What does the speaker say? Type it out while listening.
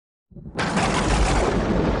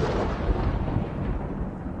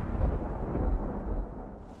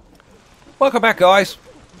Welcome back, guys.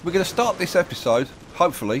 We're going to start this episode,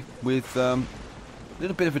 hopefully, with a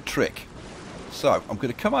little bit of a trick. So, I'm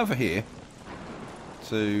going to come over here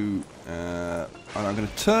to... and I'm going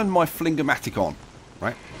to turn my Flingomatic on,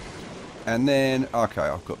 right? And then... Okay,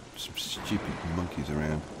 I've got some stupid monkeys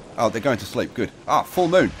around. Oh, they're going to sleep. Good. Ah, full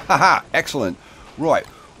moon. Haha, excellent. Right,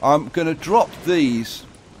 I'm going to drop these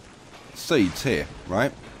seeds here,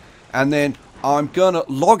 right? And then I'm going to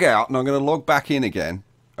log out and I'm going to log back in again.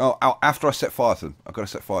 Oh, after I set fire to them. I've got to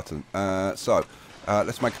set fire to them.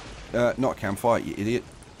 Let's make... not a campfire, you idiot.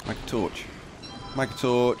 Make a torch. Make a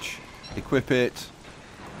torch. Equip it.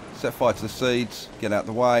 Set fire to the seeds. Get out of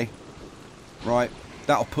the way. Right.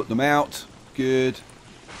 That'll put them out. Good.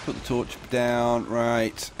 Put the torch down.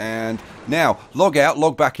 Right. And now, log out,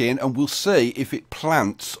 log back in, and we'll see if it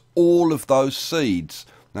plants all of those seeds.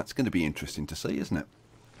 That's going to be interesting to see, isn't it?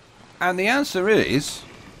 And the answer is...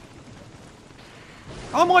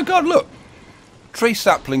 Oh my god, look! Tree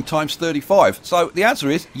sapling times 35. So the answer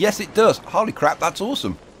is, yes it does. Holy crap, that's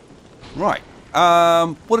awesome. Right. What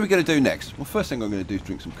are we going to do next? Well, first thing I'm going to do is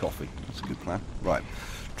drink some coffee. That's a good plan. Right.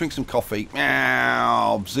 Drink some coffee.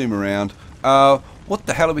 Ow, zoom around. What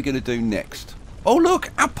the hell are we going to do next? Oh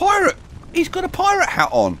look, our pirate! He's got a pirate hat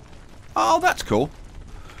on. Oh, that's cool.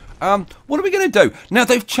 What are we going to do? Now,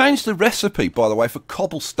 they've changed the recipe, by the way, for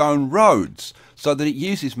cobblestone roads so that it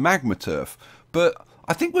uses magma turf. But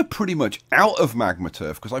I think we're pretty much out of magma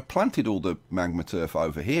turf because I planted all the magma turf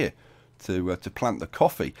over here to plant the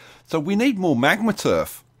coffee. So we need more magma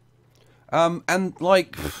turf. And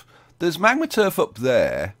like, there's magma turf up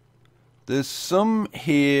there. There's some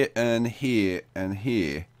here and here and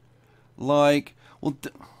here. Like, well,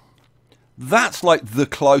 that's like the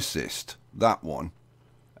closest, that one.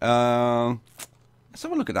 Let's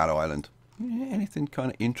have a look at that island. Anything kind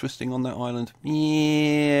of interesting on that island?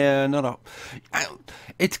 Yeah, not a...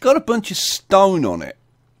 It's got a bunch of stone on it.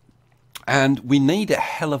 And we need a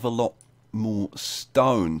hell of a lot more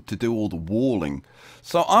stone to do all the walling.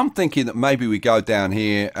 So I'm thinking that maybe we go down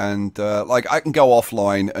here and, like, I can go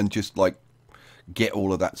offline and just, like, get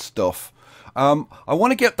all of that stuff. I want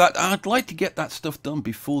to get that... I'd like to get that stuff done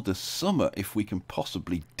before the summer, if we can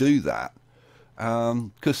possibly do that.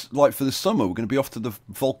 Because, like, for the summer, we're going to be off to the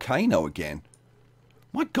volcano again.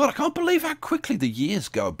 My God, I can't believe how quickly the years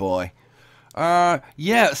go by.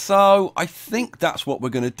 Yeah, so I think that's what we're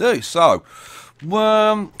going to do. So,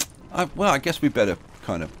 well, I guess we better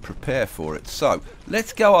kind of prepare for it. So,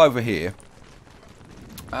 let's go over here.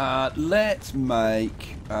 Let's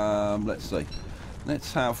make, let's see.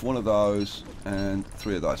 Let's have one of those and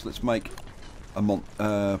 3 of those. Let's make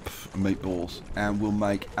meatballs. And we'll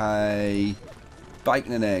make a...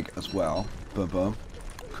 bacon and egg as well. Boom, boom.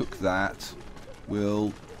 Cook that.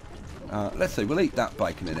 We'll, let's see, we'll eat that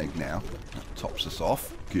bacon and egg now. That tops us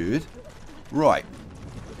off. Good. Right.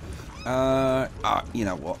 You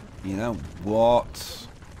know what? You know what?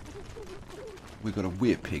 We've got a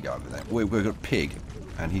weird pig over there. We've got a pig.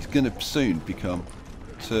 And he's going to soon become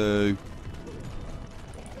 2,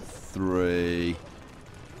 3,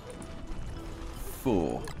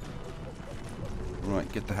 4.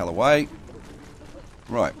 Right, get the hell away.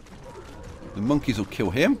 Right. The monkeys will kill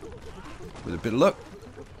him. With a bit of luck.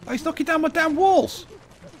 Oh, he's knocking down my damn walls.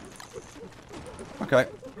 Okay.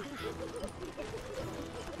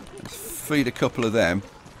 Let's feed a couple of them.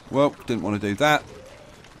 Well, didn't want to do that.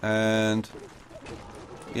 And...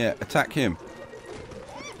 yeah, attack him.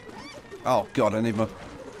 Oh, God, I need my...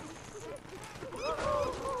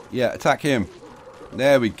 yeah, attack him.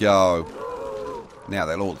 There we go. Now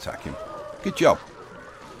they'll all attack him. Good job.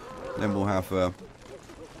 Then we'll have...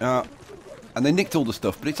 and they nicked all the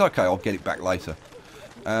stuff, but it's okay, I'll get it back later.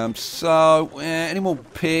 Any more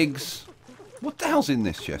pigs? What the hell's in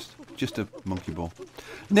this chest? Just a monkey ball.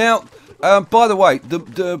 Now, by the way,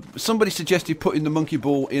 somebody suggested putting the monkey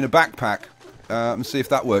ball in a backpack and see if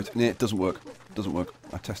that worked. Yeah, it doesn't work. Doesn't work.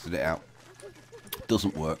 I tested it out.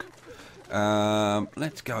 Doesn't work.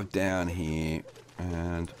 Let's go down here.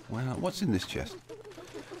 And, well, what's in this chest?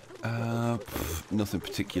 Nothing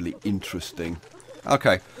particularly interesting.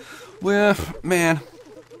 Okay, well, man,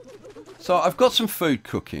 so I've got some food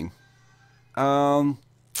cooking. I'm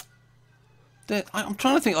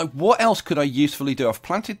trying to think, like, what else could I usefully do? I've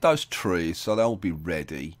planted those trees, so they'll be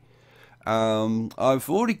ready. I've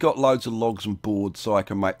already got loads of logs and boards so I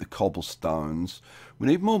can make the cobblestones. We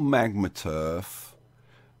need more magma turf.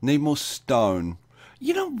 Need more stone.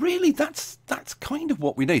 You know, really, that's kind of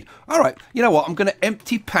what we need. All right, you know what? I'm going to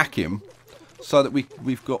empty pack him so that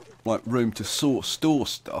we've got like room to store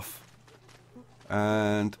stuff.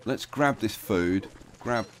 And let's grab this food.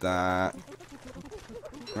 Grab that.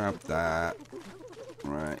 Grab that.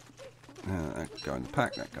 Right. That goes in the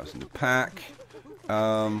pack. That goes in the pack.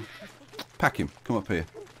 Pack him. Come up here.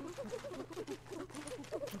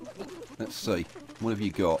 Let's see. What have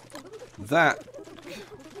you got? That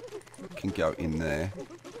can go in there.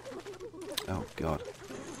 Oh, God.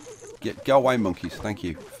 Go away, monkeys. Thank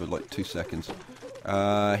you for like 2 seconds.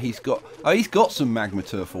 He's got some magma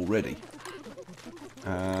turf already.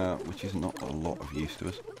 Which is not a lot of use to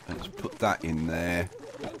us. Let's put that in there.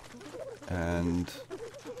 And...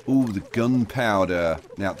 ooh, the gunpowder.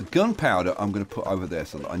 Now, the gunpowder I'm going to put over there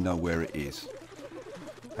so that I know where it is.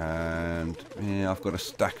 And, yeah, I've got a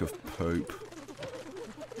stack of poop.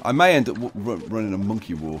 I may end up running a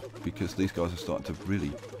monkey war because these guys are starting to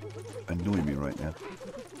really annoy me right now.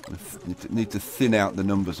 Need to thin out the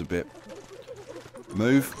numbers a bit.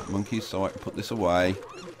 Move, monkeys, so I can put this away.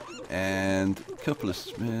 And a couple of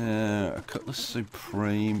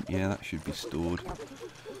supreme. Yeah, that should be stored.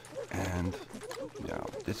 And no,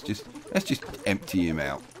 let's just empty him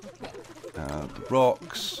out. The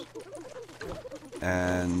rocks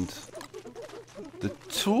and the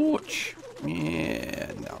torch.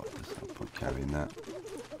 Yeah, no, there's no point carrying that.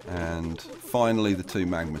 And finally, the 2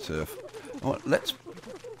 magma turf. Well, let's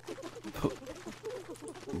put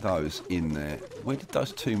those in there. Where did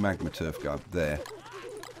those 2 magma turf go? There.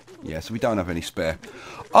 Yeah, so we don't have any spare.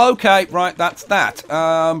 Okay, right, that's that.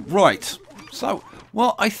 Right. So,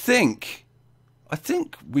 well, I think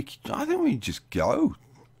we just go.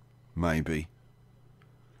 Maybe.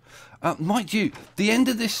 Mind you, the end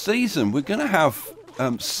of this season, we're going to have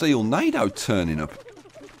Seal Nado turning up.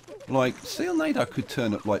 Like, Seal Nado could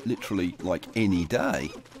turn up, like, literally, like, any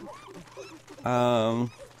day.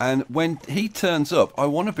 And when he turns up, I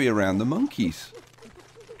want to be around the monkeys.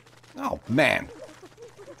 Oh, man.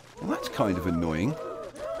 Well, that's kind of annoying.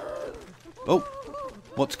 Oh,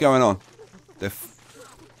 what's going on? They're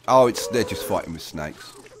just fighting with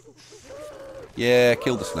snakes. Yeah,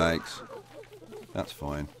 kill the snakes. That's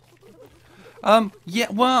fine.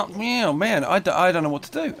 Yeah, well, yeah, man, I don't know what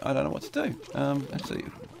to do. I don't know what to do. Let's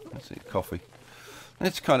see, coffee.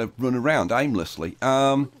 Let's kind of run around aimlessly.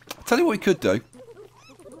 I'll tell you what we could do.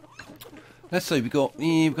 Let's see, we've got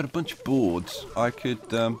a bunch of boards. I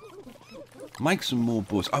could make some more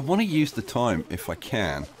boards. I want to use the time if I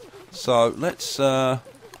can. So let's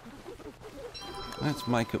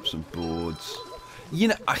make up some boards. You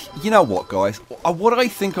know what, guys? What I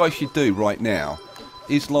think I should do right now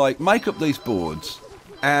is like make up these boards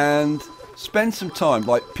and spend some time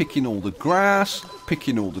like picking all the grass,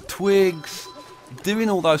 picking all the twigs, doing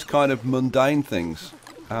all those kind of mundane things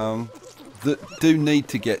that do need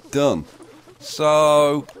to get done.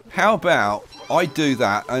 So how about I do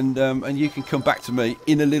that and you can come back to me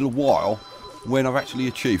in a little while when I've actually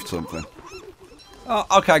achieved something.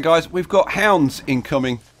 Okay, guys, we've got hounds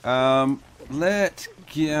incoming. Let's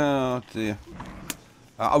get... oh, dear.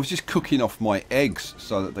 I was just cooking off my eggs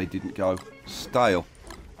so that they didn't go stale.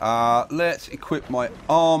 Let's equip my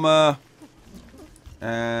armour.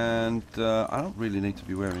 And I don't really need to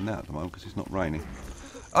be wearing that at the moment because it's not raining.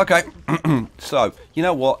 Okay, so, you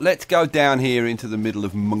know what? Let's go down here into the middle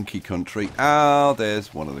of monkey country. Oh,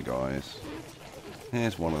 there's one of the guys.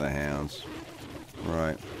 There's one of the hounds.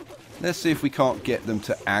 Right. Let's see if we can't get them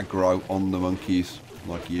to aggro on the monkeys,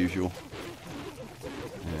 like usual.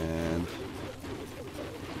 And...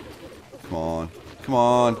 come on. Come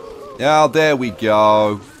on. Oh, there we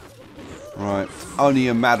go. Right. Only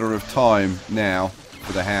a matter of time now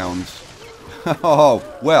for the hounds. Oh,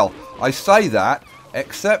 well, I say that,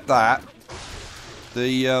 except that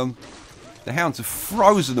the hounds have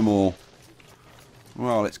frozen them all.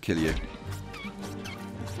 Well, let's kill you.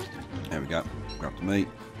 There we go. Grab the meat.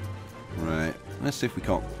 Right. Let's see if we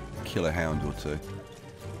can't kill a hound or two.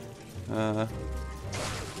 Oh,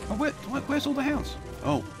 where's all the hounds?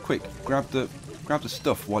 Oh, quick! Grab the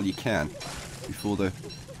stuff while you can, before the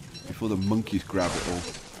monkeys grab it all.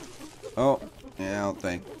 Oh, yeah,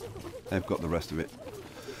 they've got the rest of it.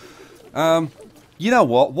 You know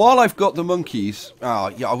what? While I've got the monkeys,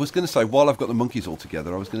 yeah, I was going to say while I've got the monkeys all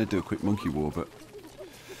together, I was going to do a quick monkey war, but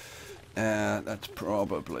that's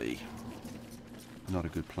probably not a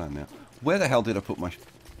good plan now. Where the hell did I put my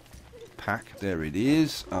pack? There it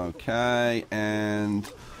is. Okay, and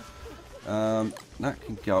that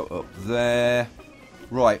can go up there.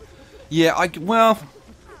 Right. Yeah,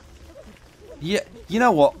 yeah, you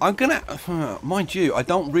know what? I'm gonna, mind you, I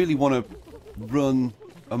don't really want to run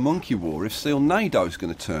a monkey war if Seal Nado's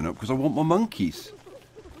going to turn up because I want my monkeys.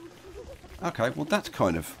 Okay, well that's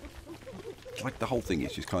kind of like the whole thing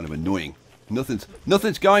is just kind of annoying.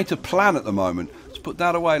 Nothing's going to plan at the moment. put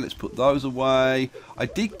that away. Let's put those away. I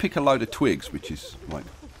did pick a load of twigs, which is, like,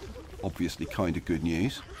 obviously kind of good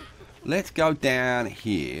news. Let's go down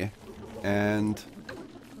here and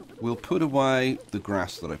we'll put away the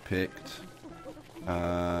grass that I picked.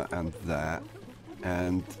 And that.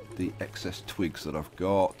 And the excess twigs that I've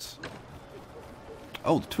got.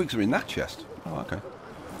 Oh, the twigs are in that chest. Oh, okay.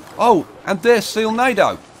 Oh, and there's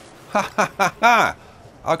Sealnado. Ha ha ha ha.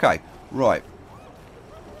 Okay, right.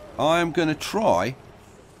 I'm going to try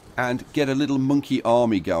and get a little monkey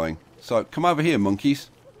army going. So, come over here,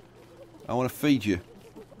 monkeys. I want to feed you.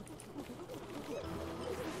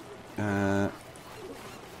 And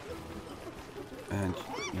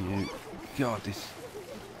you... God, this...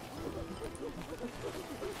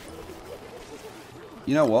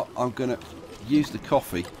 You know what? I'm going to use the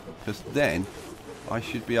coffee, because then I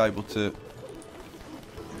should be able to...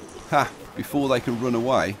 Before they can run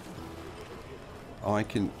away, I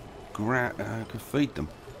can feed them.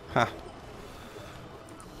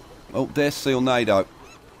 Oh, there's Sealnado.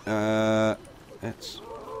 Let's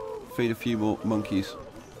feed a few more monkeys.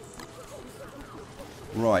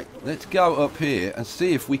 Right, let's go up here and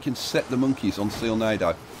see if we can set the monkeys on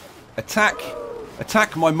Sealnado. Attack!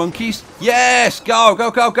 Attack, my monkeys! Yes! Go,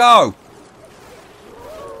 go, go, go!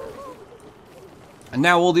 And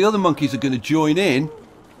now all the other monkeys are going to join in.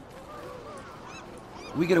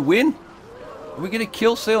 Are we going to win? Are we going to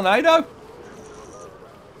kill Sealnado?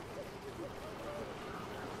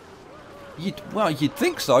 Well, you'd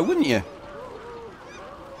think so, wouldn't you?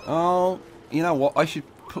 Oh, you know what? I should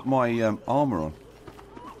put my armour on.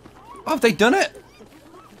 Oh, have they done it?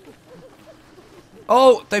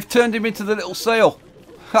 Oh, they've turned him into the little seal.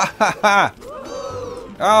 Ha ha ha.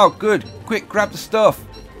 Oh, good. Quick, grab the stuff.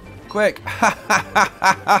 Quick. Ha ha ha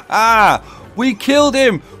ha ha. We killed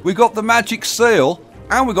him. We got the magic seal.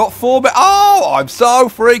 And we got 4 bit. Oh, I'm so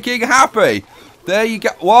freaking happy. There you go.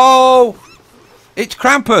 Whoa. It's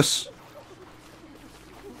Krampus.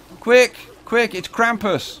 Quick, quick, it's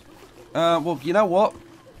Krampus. Well, you know what?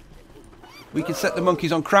 We can set the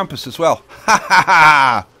monkeys on Krampus as well. Ha ha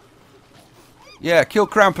ha. Yeah, kill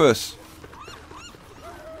Krampus.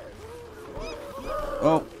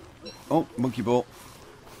 Oh. Oh, monkey ball.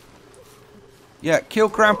 Yeah, kill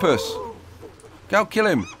Krampus. Go kill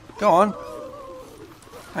him. Go on.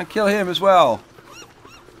 And kill him as well.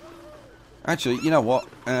 Actually, you know what?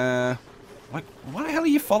 Like, why the hell are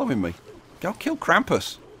you following me? Go kill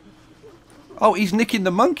Krampus. Oh, he's nicking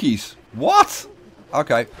the monkeys. What?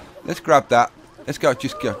 Okay, let's grab that. Let's go,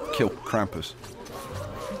 just go kill Krampus.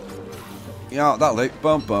 Yeah, that'll do.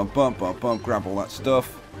 Bump, bump, bump, bump, bump. Grab all that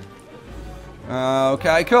stuff.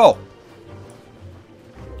 Okay, cool.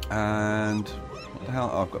 And what the hell?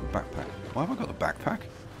 Oh, I've got the backpack. Why have I got the backpack?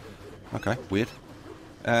 Okay, weird.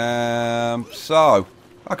 So,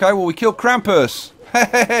 okay, well, we killed Krampus.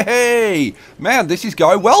 Hey, man, this is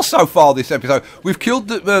going well so far, this episode. We've killed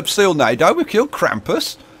the Sealnado, we've killed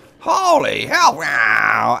Krampus. Holy hell,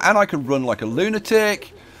 wow. And I can run like a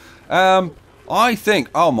lunatic. I think,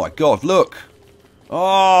 oh my god, look.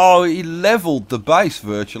 Oh, he leveled the base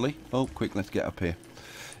virtually. Oh, quick, let's get up here.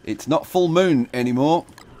 It's not full moon anymore.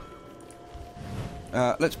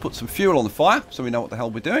 Let's put some fuel on the fire so we know what the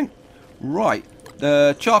hell we're doing. Right.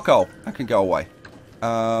 Charcoal, that can go away.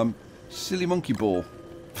 Silly monkey ball.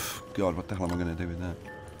 God, what the hell am I going to do with that?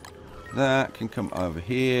 That can come over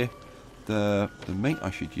here. The meat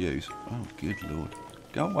I should use. Oh, good lord.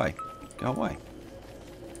 Go away. Go away.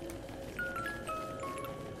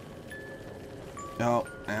 Oh,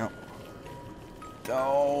 ow.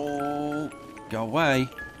 Oh, go away.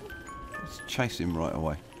 Let's chase him right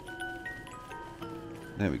away.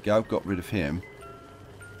 There we go. Got rid of him.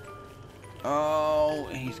 Oh,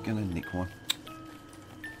 he's going to nick one.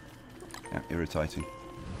 How irritating.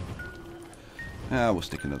 We'll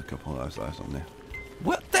stick another couple of those on there.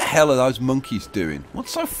 What the hell are those monkeys doing?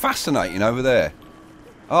 What's so fascinating over there?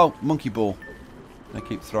 Oh, monkey ball. They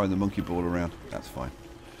keep throwing the monkey ball around. That's fine.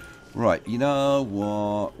 Right, you know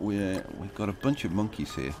what? We've got a bunch of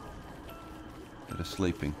monkeys here that are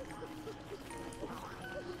sleeping.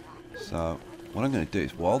 So, what I'm going to do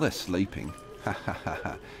is, while they're sleeping,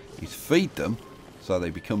 is feed them so they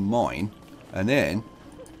become mine, and then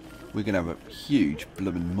we're going to have a huge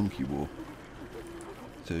blooming monkey war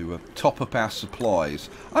to top up our supplies.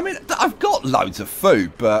 I mean, I've got loads of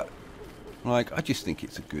food, but like, I just think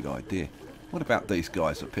it's a good idea. What about these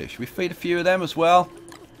guys up here? Should we feed a few of them as well?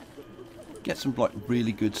 Get some like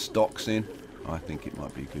really good stocks in. I think it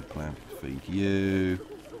might be a good plan. Feed you.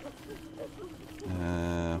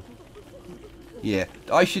 Yeah,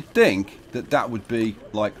 I should think that that would be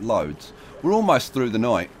like loads. We're almost through the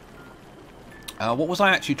night. What was I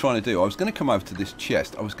actually trying to do? I was going to come over to this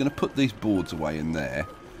chest. I was going to put these boards away in there.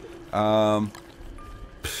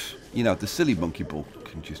 You know, the silly monkey ball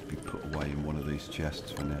can just be put away in one of these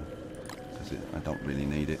chests for now. Because I don't really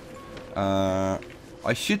need it. I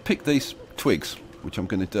should pick these twigs, which I'm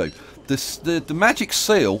going to do. The magic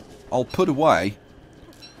seal I'll put away.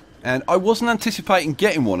 And I wasn't anticipating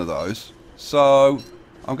getting one of those. So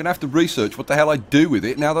I'm going to have to research what the hell I do with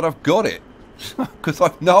it now that I've got it. Because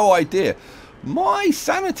I've no idea. My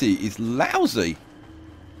sanity is lousy.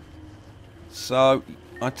 So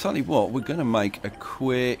I tell you what, we're going to make a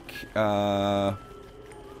quick... we've got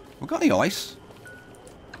any ice?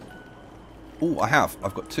 Oh, I have.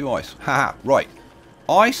 I've got 2 ice. Haha, right.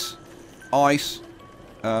 Ice, ice,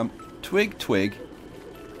 twig,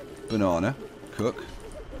 banana, cook.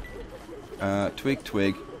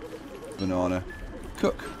 Twig, banana,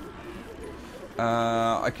 cook.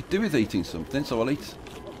 I could do with eating something, so I'll eat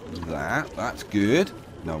that. That's good.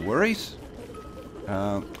 No worries.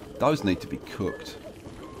 Those need to be cooked.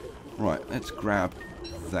 Right, let's grab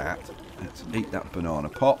that. Let's eat that banana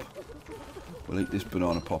pop. We'll eat this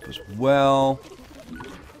banana pop as well.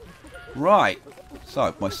 Right.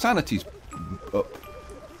 So, my sanity's up.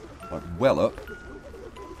 Like, well up.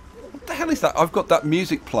 What the hell is that? I've got that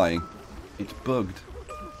music playing. It's bugged.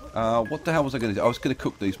 What the hell was I going to do? I was going to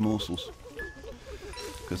cook these morsels.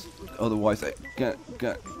 Because otherwise they're going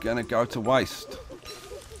to go to waste.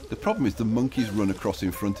 The problem is the monkeys run across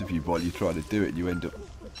in front of you while you try to do it. And you end up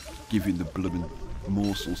giving the blooming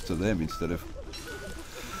morsels to them instead of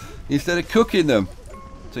cooking them.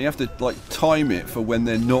 So you have to like time it for when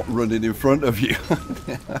they're not running in front of you.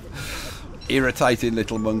 Irritating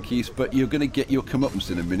little monkeys, but you're going to get your comeuppance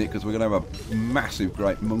in a minute because we're going to have a massive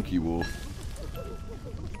great monkey war.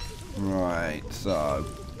 Right, so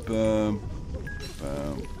boom,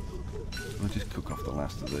 boom. I'll just cook off the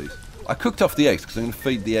last of these. I cooked off the eggs because I'm going to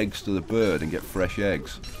feed the eggs to the bird and get fresh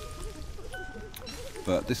eggs.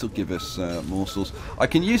 But this will give us morsels. I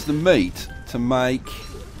can use the meat to make,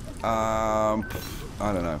 I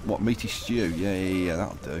don't know, what, meaty stew. Yeah,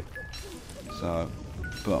 that'll do. So,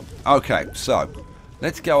 boom. Okay, so,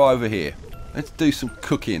 let's go over here. Let's do some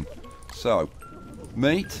cooking. So,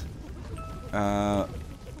 meat.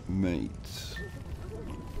 Meat.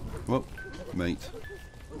 Whoop, meat.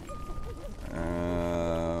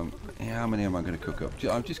 Yeah, how many am I going to cook up?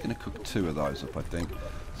 I'm just going to cook 2 of those up, I think.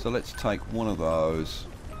 So let's take one of those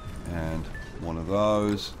and one of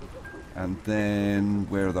those, and then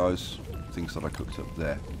where are those things that I cooked up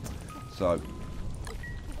there? So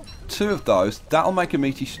 2 of those. That'll make a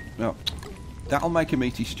meaty. That'll make a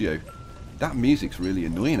meaty stew. That music's really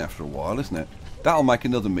annoying after a while, isn't it? That'll make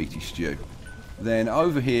another meaty stew. Then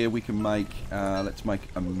over here we can make. Let's make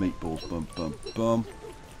a meatballs. Bum bum bum.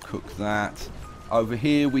 Cook that. Over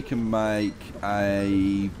here we can make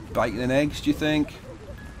a bacon and eggs, do you think?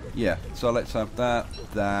 Yeah, so let's have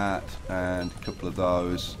that, and a couple of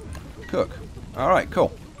those. Cook. Alright,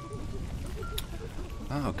 cool.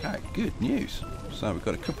 Okay, good news. So we've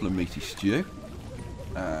got a couple of meaty stew.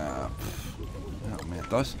 Oh man,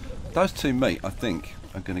 those 2 meat, I think,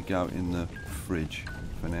 are going to go in the fridge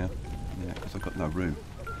for now. Yeah, because I've got no room.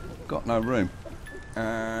 Got no room.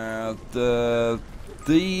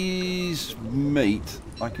 These meat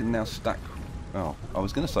I can now stack. Oh, I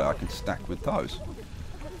was going to say I can stack with those,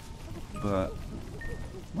 but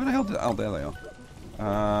where the hell did? Oh, there they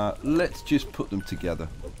are. Let's just put them together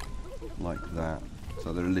like that,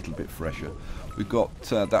 so they're a little bit fresher. We've got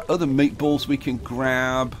that other meatballs we can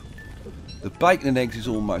grab. The bacon and eggs is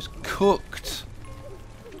almost cooked.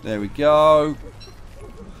 There we go.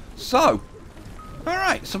 So, all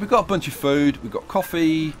right. So we've got a bunch of food. We've got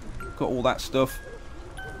coffee. Got all that stuff.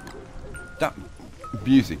 That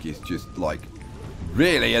music is just like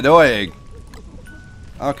really annoying.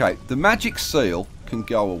 Okay, the magic seal can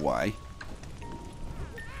go away.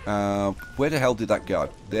 Where the hell did that go?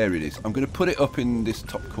 There it is. I'm going to put it up in this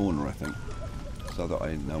top corner, I think, so that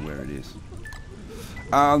I know where it is.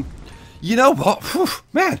 You know what? Whew,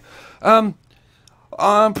 man, I'm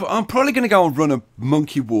probably going to go and run a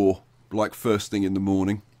monkey war like first thing in the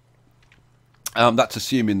morning. That's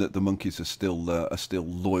assuming that the monkeys are still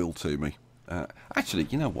loyal to me. Actually,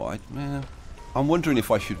 you know what? I'm wondering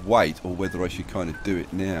if I should wait or whether I should kind of do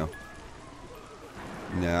it now.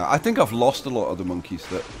 No, I think I've lost a lot of the monkeys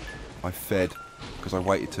that I fed because I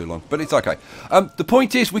waited too long. But it's okay. The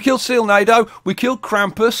point is, we killed Sealnado, we killed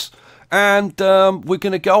Krampus, and we're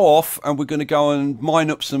going to go off and we're going to go and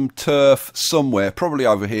mine up some turf somewhere, probably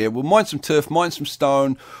over here. We'll mine some turf, mine some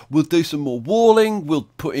stone, we'll do some more walling, we'll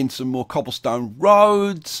put in some more cobblestone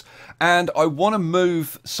roads, and I want to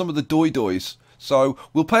move some of the doi-dois. So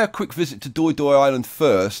we'll pay a quick visit to Doi Doi Island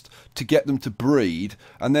first to get them to breed,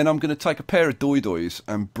 and then I'm going to take a pair of Doi Dois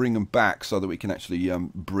and bring them back so that we can actually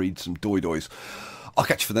breed some Doi Dois. I'll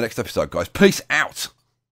catch you for the next episode, guys. Peace out.